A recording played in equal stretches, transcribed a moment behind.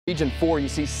Region 4, you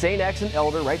see St. X and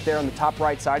Elder right there on the top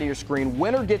right side of your screen.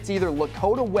 Winner gets either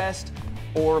Lakota West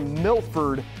or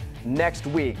Milford next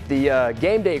week. The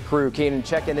Game Day crew, Keenan,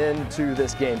 checking into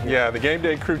this game here. Yeah, the Game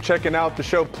Day crew checking out the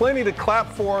show. Plenty to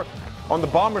clap for on the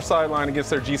Bomber sideline against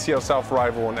their GCL South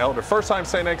rival in Elder. First time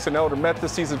St. X and Elder met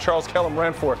this season, Charles Kellum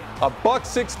ran for a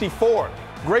 $164.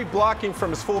 Great blocking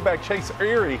from his fullback Chase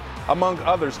Erie, among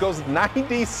others. Goes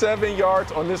 97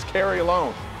 yards on this carry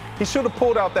alone. He should have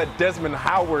pulled out that Desmond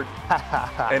Howard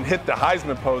and hit the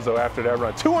Heisman pose, though, after that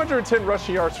run. 210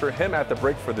 rushing yards for him at the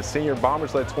break for the senior.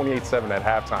 Bombers led 28-7 at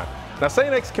halftime. Now,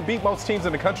 St. X can beat most teams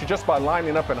in the country just by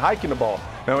lining up and hiking the ball.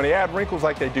 Now, when they add wrinkles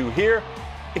like they do here,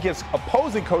 it gives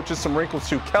opposing coaches some wrinkles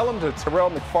too. Kellum to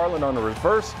Terrell McFarland on the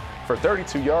reverse for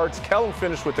 32 yards. Kellum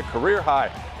finished with a career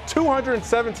high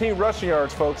 217 rushing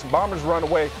yards, folks. Bombers run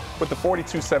away with the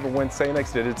 42-7 win. St.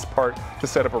 X did its part to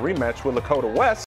set up a rematch with Lakota West.